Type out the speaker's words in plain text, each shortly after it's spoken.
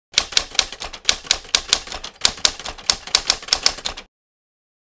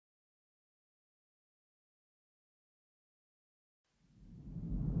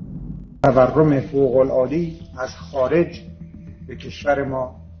تورم فوق‌العاده‌ای از خارج به کشور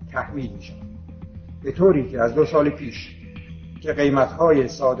ما تحمیل میشه، به طوری که از 2 سال پیش که قیمت‌های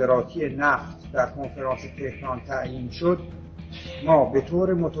صادراتی نفت در کنفرانس تهران تعیین شد، ما به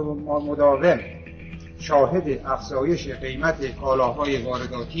طور مداوم شاهد افزایش قیمت کالاهای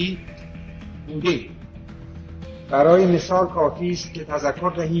وارداتی بودیم. برای مثال کافی است که تذکر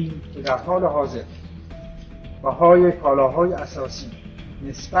دهیم که در حال حاضر بهای کالاهای اساسی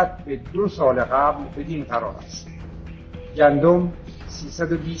نسبت به 2 سال قبل بدین قرار است: گندم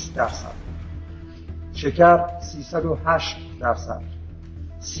 320%، شکر 308%،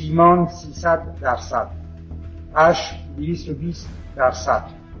 سیمان 300%، پشم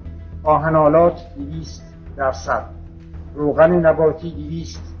 220%، آهن‌آلات 200%، روغن نباتی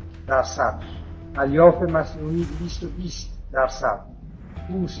 200%، الیاف مصنوعی 220%،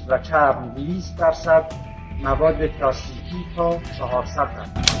 پوست و چرم 200%، مواد پلاستیکی تا 400%.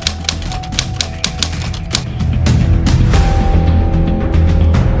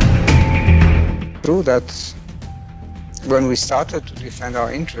 True that when we started to defend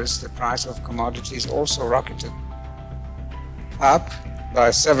our interests, the price of commodities also rocketed up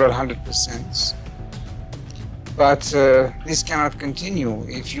by several 100%. But this cannot continue.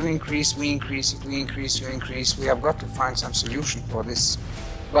 If you increase, we increase. If we increase, you increase. We have got to find some solution for this.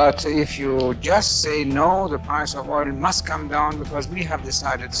 But if you just say no, the price of oil must come down because we have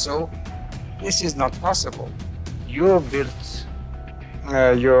decided so, this is not possible. You built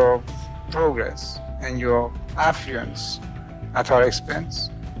your progress and your affluence at our expense.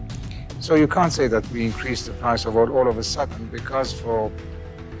 So you can't say that we increased the price of oil all of a sudden, because for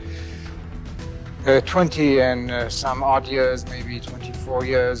 20 and some odd years, maybe 24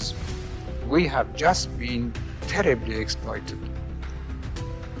 years, we have just been terribly exploited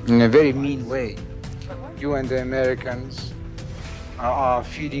in a very mean way. You and the Americans are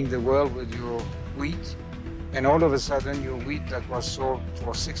feeding the world with your wheat, and all of a sudden your wheat that was sold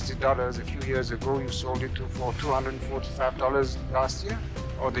for $60 a few years ago, you sold it for $245 last year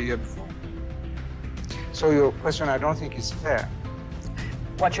or the year before. So your question, I don't think, is fair.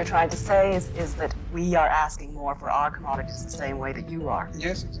 What you're trying to say is that we are asking more for our commodities the same way that you are.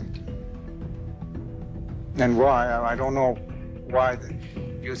 Yes, exactly. And why? I don't know why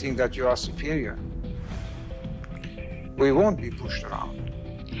you think that you are superior. We won't be pushed around.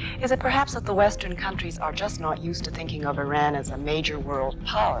 Is it perhaps that the Western countries are just not used to thinking of Iran as a major world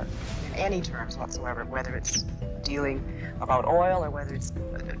power in any terms whatsoever, whether it's dealing about oil or whether it's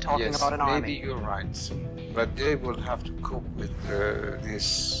talking about an army? Maybe you're right, but they will have to cope with this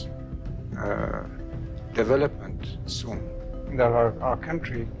development soon. That our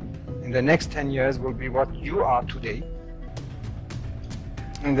country in the next 10 years will be what you are today.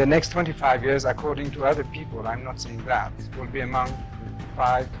 In the next 25 years, according to other people, I'm not saying that, will be among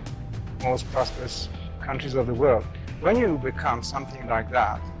 5 most prosperous countries of the world. When you become something like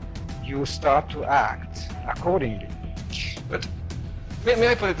that, you start to act accordingly. But may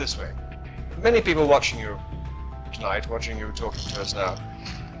I put it this way? Many people watching you tonight, watching you talking to us now,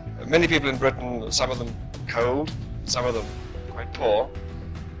 many people in Britain, some of them cold, some of them quite poor,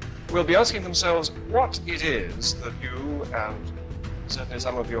 will be asking themselves what it is that you and certainly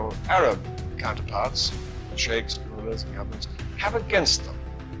some of your Arab counterparts, sheikhs, rulers and governments, have against them.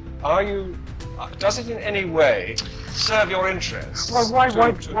 Does it in any way serve your interests to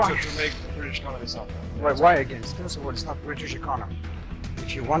make the British economy suffer? Why against? First of all, it's not British economy.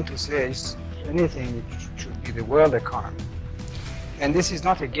 If you want to say anything, it should be the world economy. And this is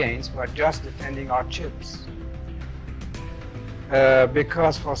not against, we're just defending our chips.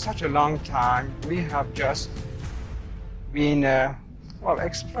 Because for such a long time, we have just been,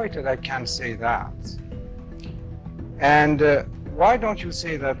 exploited, I can't say that. And why don't you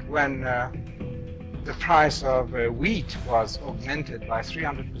say that when the price of wheat was augmented by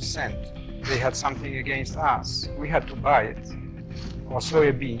 300%, they had something against us? We had to buy it, or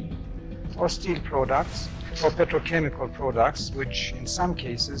soybean, or steel products, or petrochemical products, which in some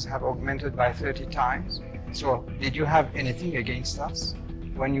cases have augmented by 30 times. So did you have anything against us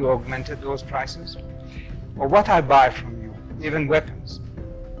when you augmented those prices? Or what I buy from you, even weapons,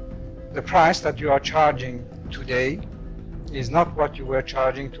 the price that you are charging today is not what you were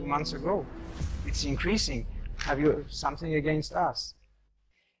charging 2 months ago. It's increasing. Have you something against us?